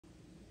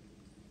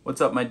What's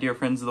up, my dear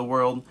friends of the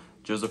world?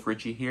 Joseph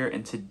Ritchie here,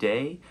 and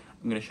today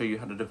I'm going to show you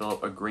how to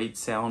develop a great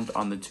sound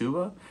on the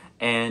tuba.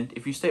 And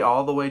if you stay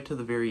all the way to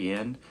the very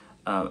end,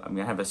 I'm going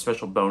to have a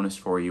special bonus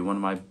for you, one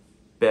of my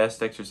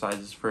best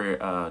exercises for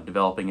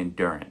developing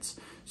endurance.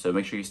 So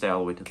make sure you stay all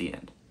the way to the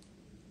end.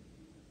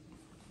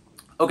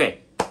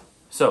 Okay,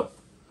 so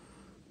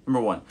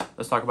number one,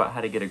 let's talk about how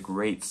to get a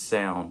great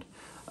sound.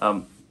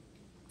 So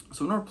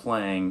when we're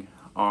playing,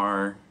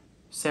 our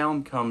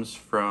sound comes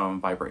from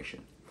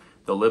vibration.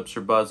 The lips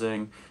are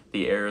buzzing,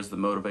 the air is the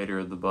motivator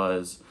of the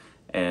buzz,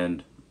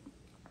 and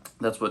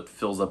that's what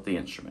fills up the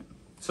instrument.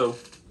 So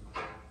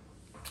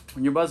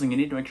when you're buzzing, you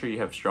need to make sure you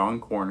have strong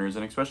corners,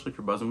 and especially if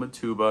you're buzzing with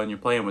tuba and you're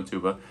playing with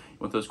tuba, you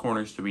want those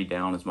corners to be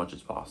down as much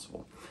as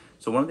possible.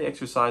 So one of the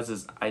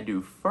exercises I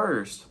do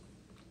first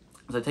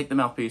is I take the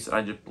mouthpiece and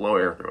I just blow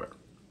air through it.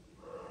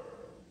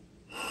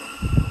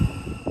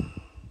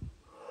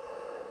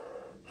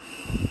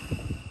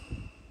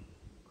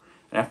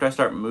 And after I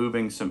start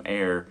moving some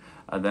air,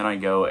 then I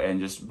go and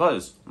just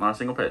buzz on a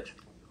single pitch.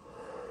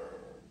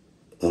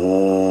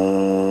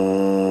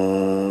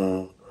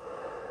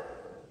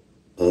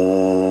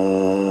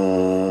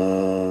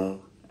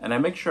 And I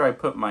make sure I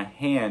put my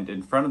hand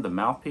in front of the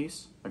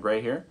mouthpiece, like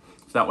right here,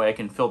 so that way I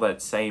can feel that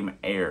same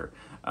air.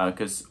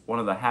 Because one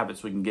of the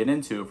habits we can get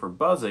into if we're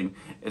buzzing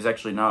is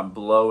actually not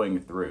blowing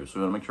through. So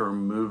we want to make sure we're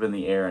moving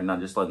the air and not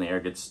just letting the air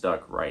get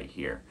stuck right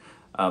here.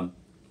 One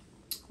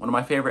of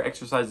my favorite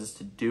exercises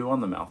to do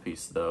on the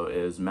mouthpiece, though,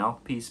 is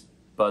mouthpiece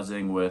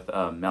buzzing with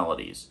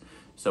melodies.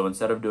 So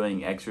instead of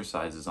doing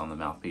exercises on the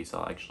mouthpiece,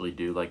 I'll actually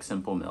do like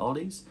simple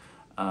melodies.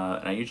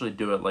 And I usually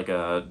do it like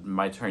a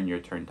my turn, your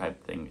turn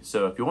type thing.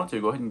 So if you want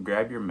to, go ahead and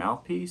grab your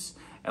mouthpiece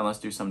and let's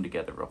do some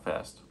together real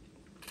fast.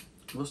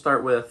 We'll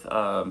start with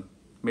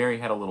Mary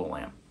Had a Little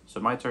Lamb. So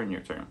my turn,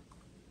 your turn.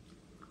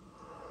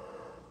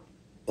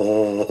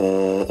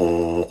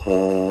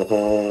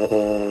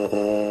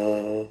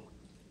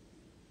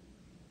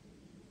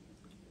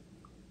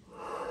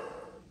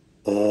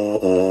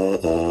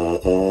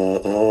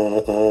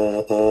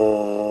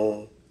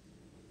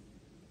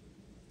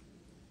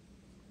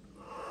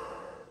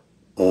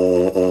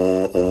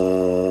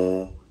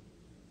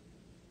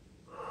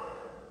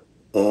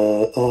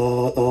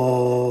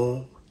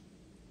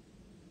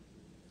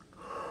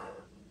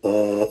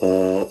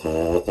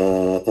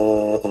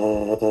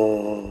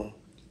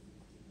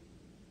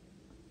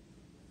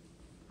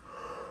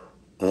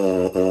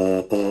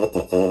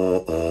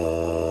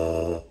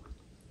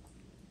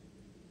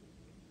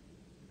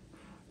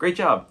 Great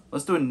job.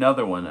 Let's do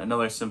another one,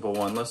 another simple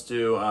one. Let's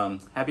do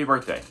Happy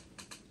Birthday.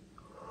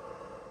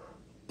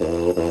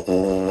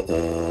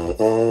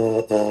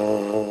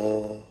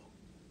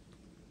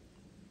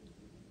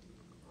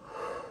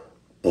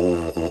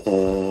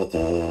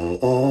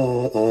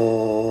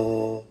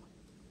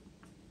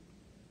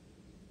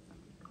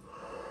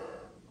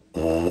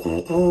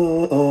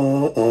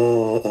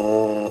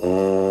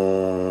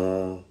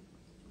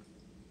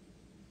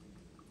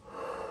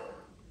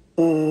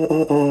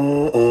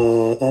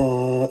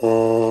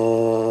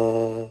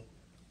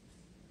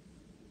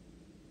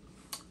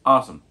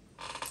 Awesome.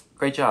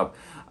 Great job.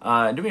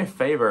 Do me a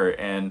favor,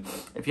 and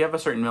if you have a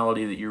certain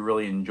melody that you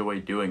really enjoy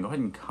doing, go ahead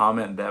and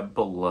comment that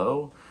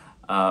below.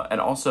 And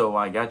also,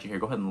 while I got you here,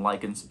 go ahead and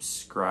like and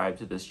subscribe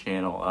to this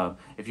channel.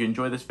 If you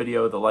enjoy this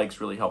video, the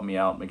likes really help me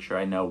out. Make sure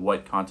I know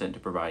what content to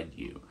provide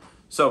you.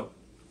 So,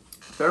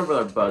 start with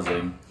our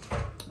buzzing.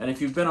 And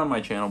if you've been on my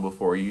channel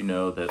before, you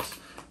know that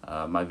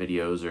my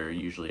videos are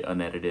usually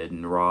unedited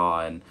and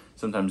raw, and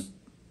sometimes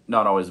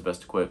not always the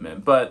best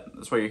equipment, but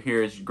that's why you're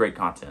here, is great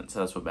content, so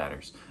that's what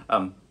matters.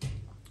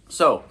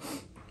 So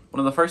one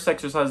of the first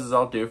exercises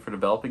I'll do for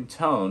developing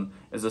tone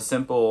is a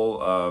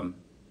simple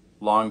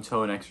long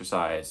tone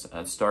exercise.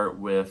 Start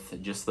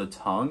with just the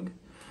tongue,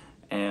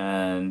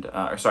 and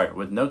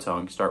with no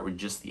tongue. Start with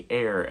just the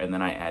air, and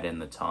then I add in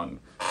the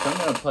tongue. So I'm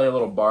going to play a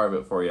little bar of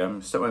it for you. I'm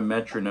going to set my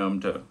metronome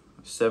to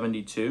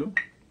 72.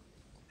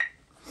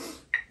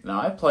 Now,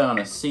 I play on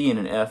a C and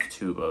an F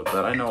tuba,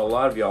 but I know a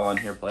lot of y'all on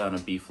here play on a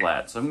B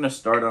flat. So I'm going to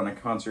start on a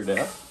concert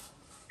F.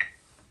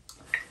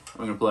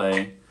 I'm going to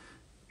play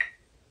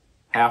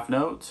half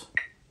note,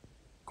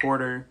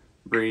 quarter,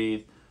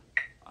 breathe,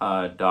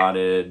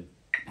 dotted,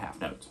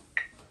 half note.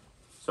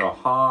 So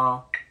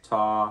ha,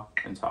 ta,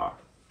 and ta.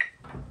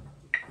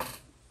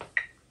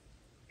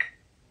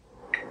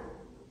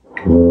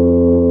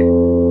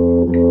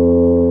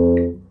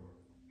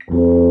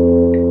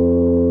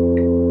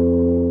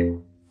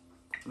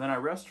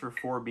 Rest for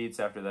 4 beats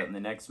after that in the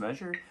next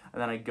measure,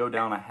 and then I go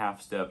down a half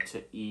step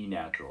to E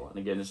natural. And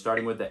again, just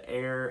starting with the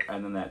air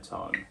and then that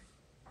tongue.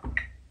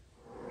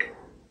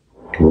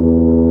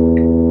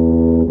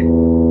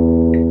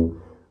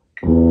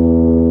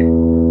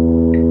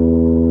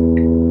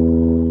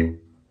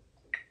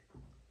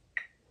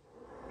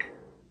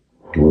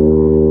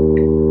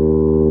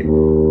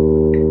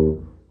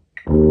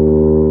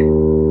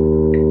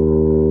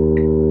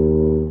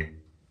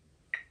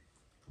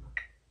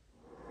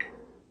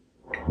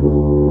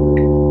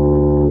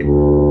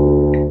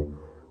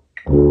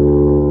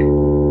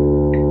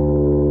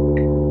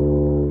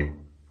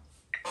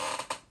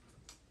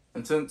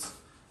 And since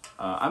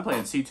I'm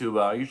playing C tuba,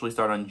 I usually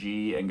start on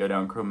G and go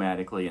down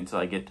chromatically until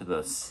I get to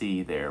the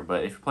C there.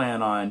 But if you're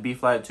playing on B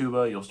flat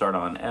tuba, you'll start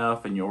on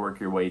F and you'll work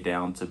your way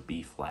down to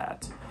B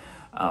flat.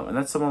 And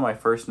that's some of my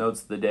first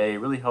notes of the day. It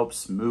really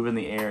helps move in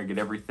the air, get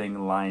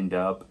everything lined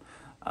up.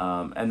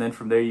 And then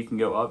from there you can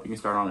go up. You can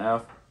start on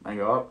F and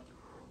go up.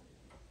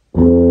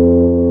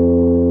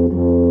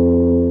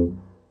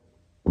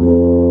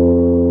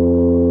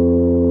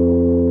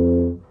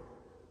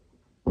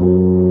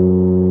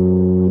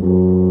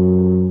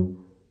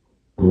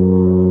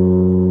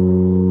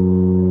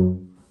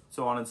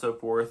 So on and so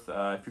forth.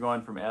 If you're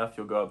going from F,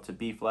 you'll go up to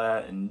B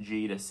flat and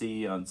G to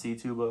C on C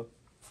tuba.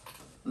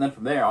 And then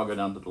from there, I'll go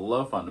down to the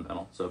low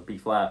fundamental, so B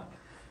flat,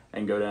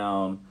 and go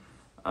down.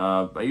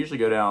 I usually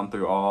go down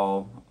through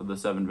all of the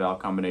 7 valve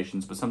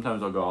combinations, but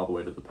sometimes I'll go all the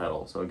way to the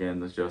pedal. So again,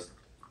 there's just.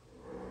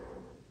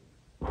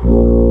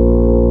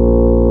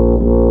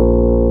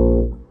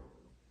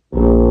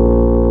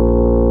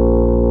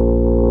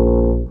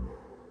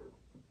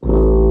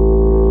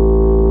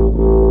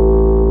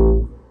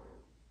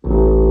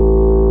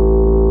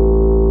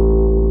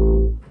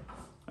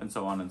 And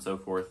so on and so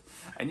forth.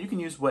 And you can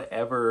use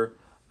whatever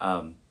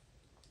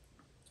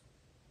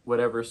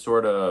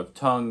sort of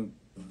tongue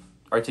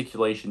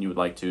articulation you would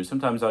like to.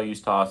 Sometimes I'll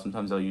use ta,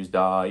 sometimes I'll use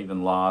da,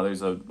 even la.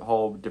 There's a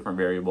whole different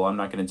variable. I'm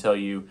not going to tell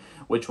you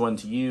which one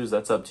to use.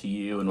 That's up to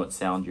you and what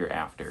sound you're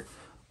after.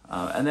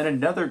 And then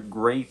another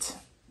great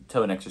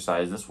tone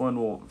exercise, this one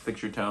will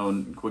fix your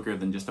tone quicker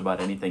than just about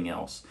anything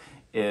else,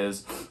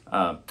 is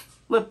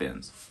lip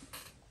bends.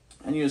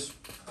 And you just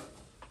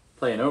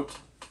play a note.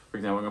 For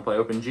example, I'm going to play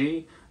open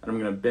G, and I'm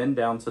going to bend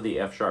down to the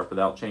F sharp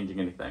without changing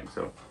anything.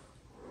 So.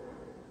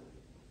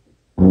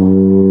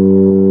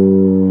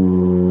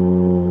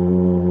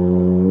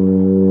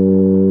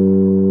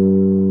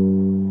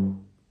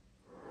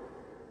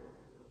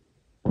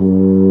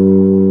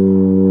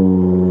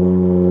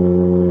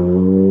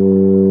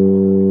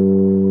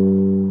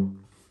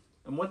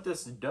 And what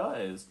this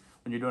does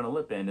when you're doing a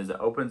lip bend is it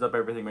opens up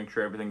everything, make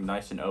sure everything's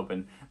nice and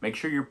open. Make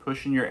sure you're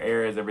pushing your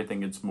air as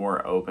everything gets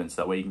more open, so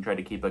that way you can try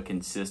to keep a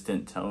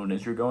consistent tone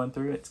as you're going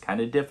through it. It's kind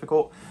of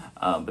difficult,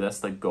 but that's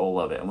the goal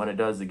of it. And what it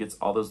does, it gets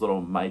all those little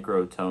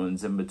micro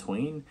tones in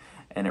between,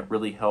 and it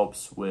really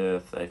helps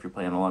with, if you're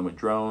playing along with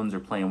drones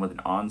or playing with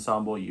an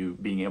ensemble, you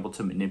being able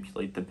to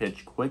manipulate the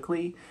pitch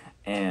quickly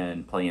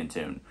and play in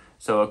tune.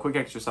 So a quick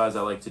exercise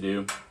I like to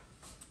do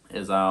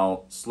is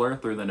I'll slur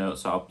through the note.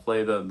 So I'll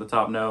play the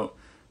top note,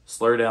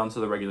 slur down to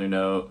the regular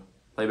note,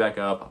 play back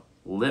up,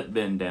 lip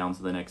bend down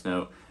to the next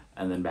note,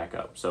 and then back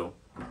up. So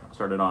I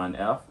started on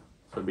F,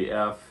 so it'd be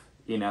F,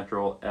 E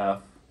natural,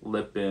 F,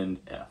 lip bend,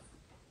 F.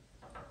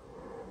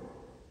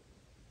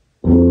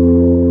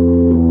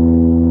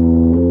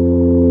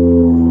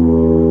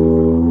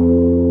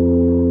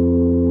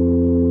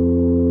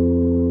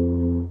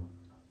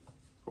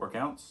 Four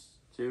counts,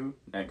 2,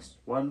 next,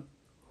 1.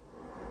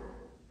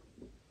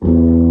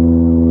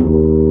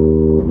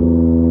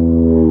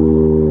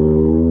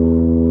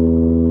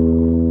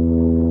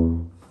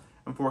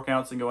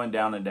 And going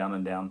down and down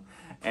and down.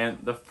 And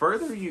the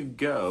further you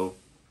go,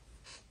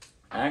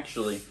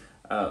 actually,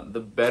 the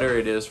better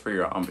it is for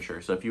your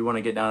embouchure. So if you want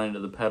to get down into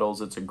the pedals,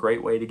 it's a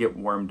great way to get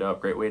warmed up,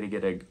 great way to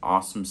get an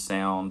awesome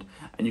sound.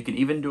 And you can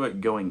even do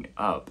it going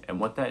up. And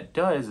what that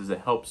does is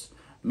it helps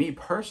me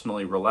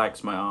personally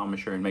relax my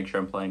embouchure and make sure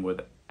I'm playing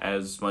with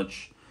as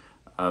much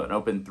an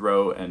open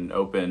throat and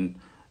open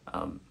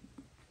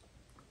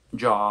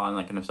jaw and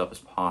that kind of stuff as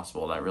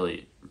possible. That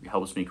really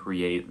helps me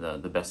create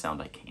the best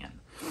sound I can.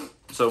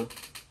 So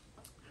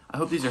I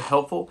hope these are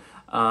helpful,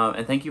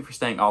 and thank you for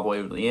staying all the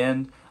way to the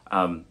end.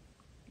 I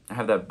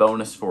have that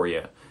bonus for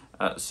you.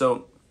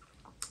 So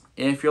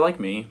if you're like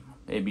me,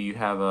 maybe you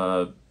have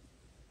a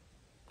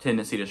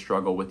tendency to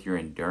struggle with your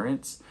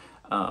endurance.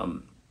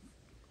 When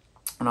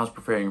I was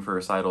preparing for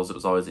recitals, it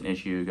was always an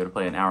issue. You got to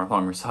play an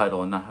hour-long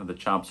recital and not have the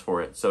chops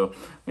for it. So I'm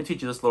going to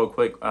teach you this little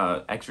quick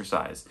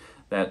exercise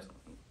that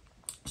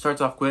starts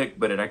off quick,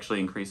 but it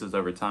actually increases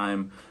over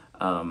time.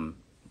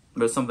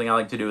 But it's something I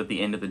like to do at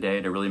the end of the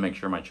day to really make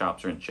sure my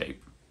chops are in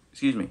shape.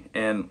 Excuse me.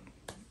 And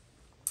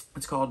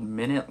it's called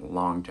minute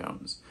long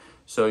tones.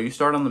 So you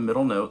start on the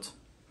middle note.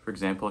 For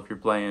example, if you're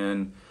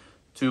playing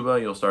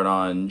tuba, you'll start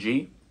on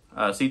G,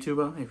 C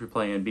tuba. If you're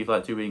playing B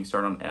flat tuba, you can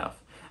start on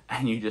F.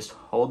 And you just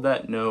hold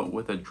that note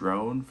with a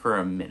drone for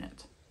a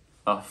minute,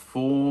 a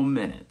full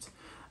minute.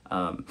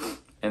 And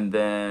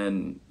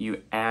then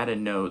you add a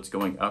notes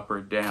going up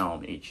or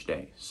down each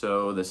day.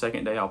 So the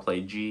second day I'll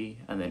play G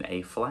and then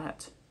A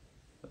flat.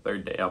 The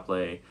third day I'll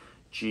play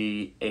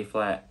G, A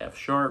flat, F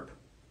sharp.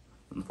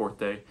 And the fourth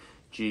day,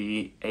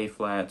 G, A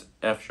flat,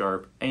 F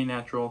sharp, A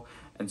natural,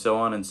 and so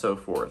on and so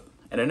forth.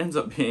 And it ends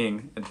up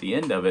being, at the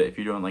end of it, if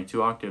you're doing like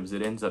 2 octaves,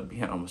 it ends up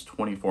being almost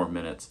 24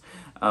 minutes.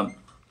 And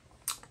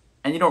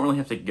you don't really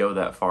have to go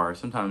that far.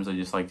 Sometimes I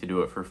just like to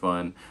do it for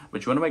fun.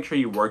 But you want to make sure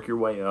you work your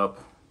way up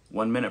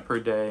 1 minute per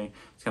day.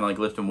 It's kind of like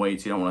lifting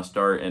weights. You don't want to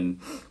start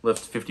and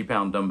lift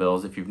 50-pound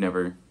dumbbells if you've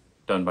never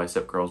done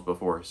bicep curls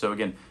before. So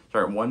again,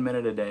 start 1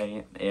 minute a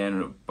day,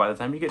 and by the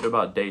time you get to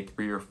about day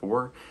 3 or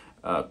 4,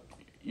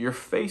 your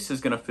face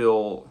is going to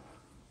feel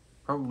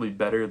probably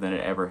better than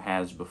it ever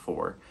has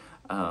before.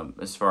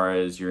 As far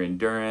as your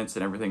endurance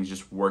and everything's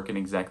just working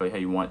exactly how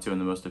you want to in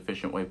the most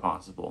efficient way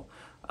possible.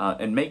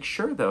 And make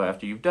sure though,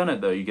 after you've done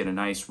it though, you get a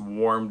nice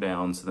warm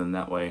down, so then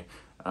that way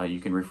you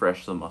can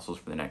refresh the muscles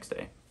for the next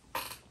day.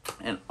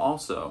 And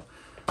also,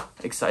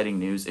 exciting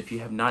news, if you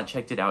have not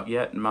checked it out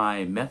yet,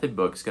 my method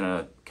book is going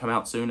to come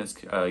out soon. It's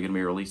going to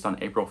be released on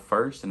April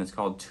 1st, and it's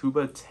called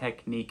Tuba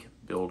Technique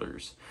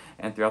Builders.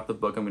 And throughout the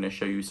book, I'm going to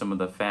show you some of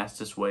the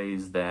fastest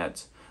ways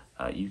that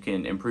you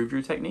can improve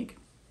your technique.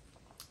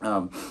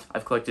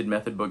 I've collected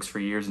method books for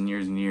years and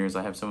years and years.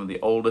 I have some of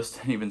the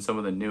oldest and even some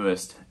of the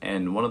newest.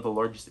 And one of the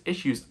largest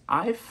issues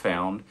I've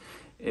found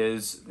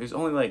is there's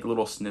only like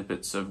little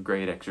snippets of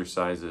great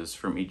exercises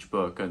from each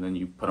book, and then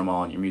you put them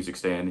all on your music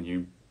stand and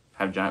you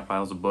have giant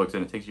piles of books,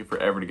 and it takes you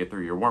forever to get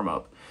through your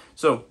warm-up.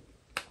 So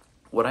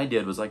what I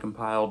did was I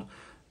compiled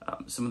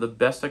some of the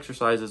best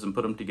exercises and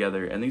put them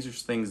together, and these are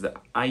things that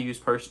I use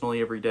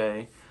personally every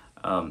day.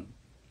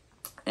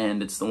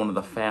 And it's one of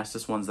the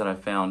fastest ones that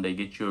I've found to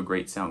get you a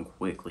great sound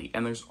quickly.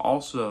 And there's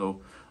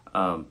also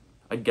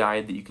a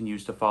guide that you can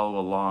use to follow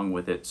along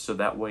with it, so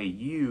that way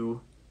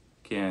you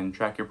can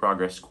track your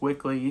progress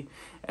quickly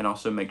and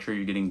also make sure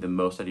you're getting the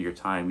most out of your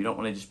time. You don't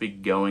want to just be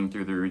going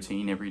through the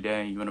routine every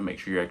day. You want to make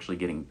sure you're actually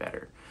getting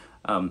better.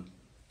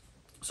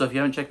 So if you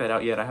haven't checked that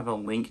out yet, I have a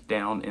link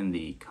down in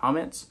the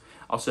comments.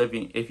 Also,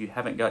 if you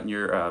haven't gotten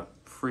your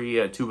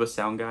free tuba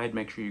sound guide,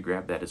 make sure you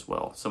grab that as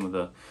well. Some of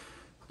the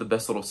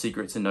best little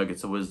secrets and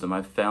nuggets of wisdom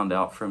I've found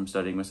out from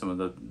studying with some of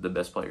the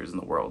best players in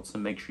the world. So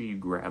make sure you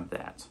grab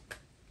that.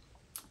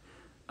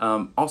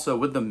 Also,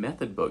 with the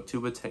method book,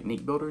 Tuba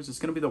Technique Builders, it's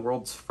going to be the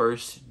world's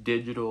first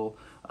digital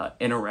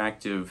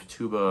interactive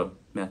tuba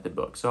method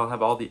book. So I'll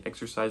have all the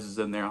exercises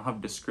in there. I'll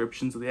have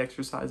descriptions of the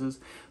exercises,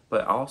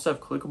 but I'll also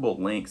have clickable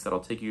links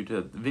that'll take you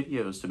to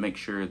videos to make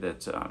sure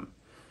that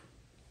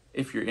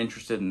if you're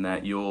interested in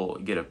that, you'll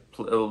get a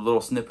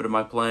little snippet of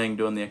my playing,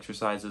 doing the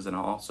exercises, and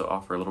I'll also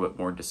offer a little bit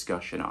more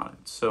discussion on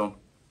it. So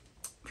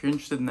if you're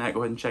interested in that,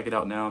 go ahead and check it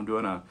out now. I'm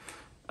doing a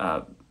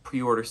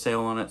pre-order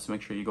sale on it, so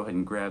make sure you go ahead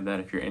and grab that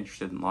if you're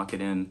interested and lock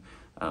it in.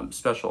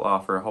 Special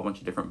offer, a whole bunch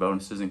of different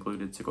bonuses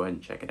included, so go ahead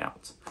and check it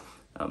out.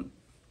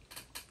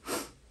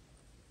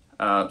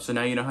 So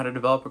now you know how to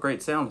develop a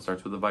great sound. It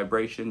starts with a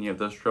vibration, you have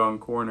those strong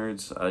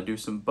corners, do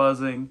some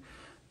buzzing,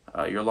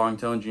 your long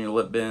tones and your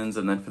lip bends,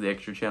 and then for the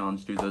extra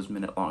challenge, do those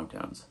minute long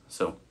tones.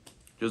 So,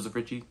 Joseph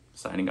Ritchie,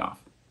 signing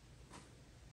off.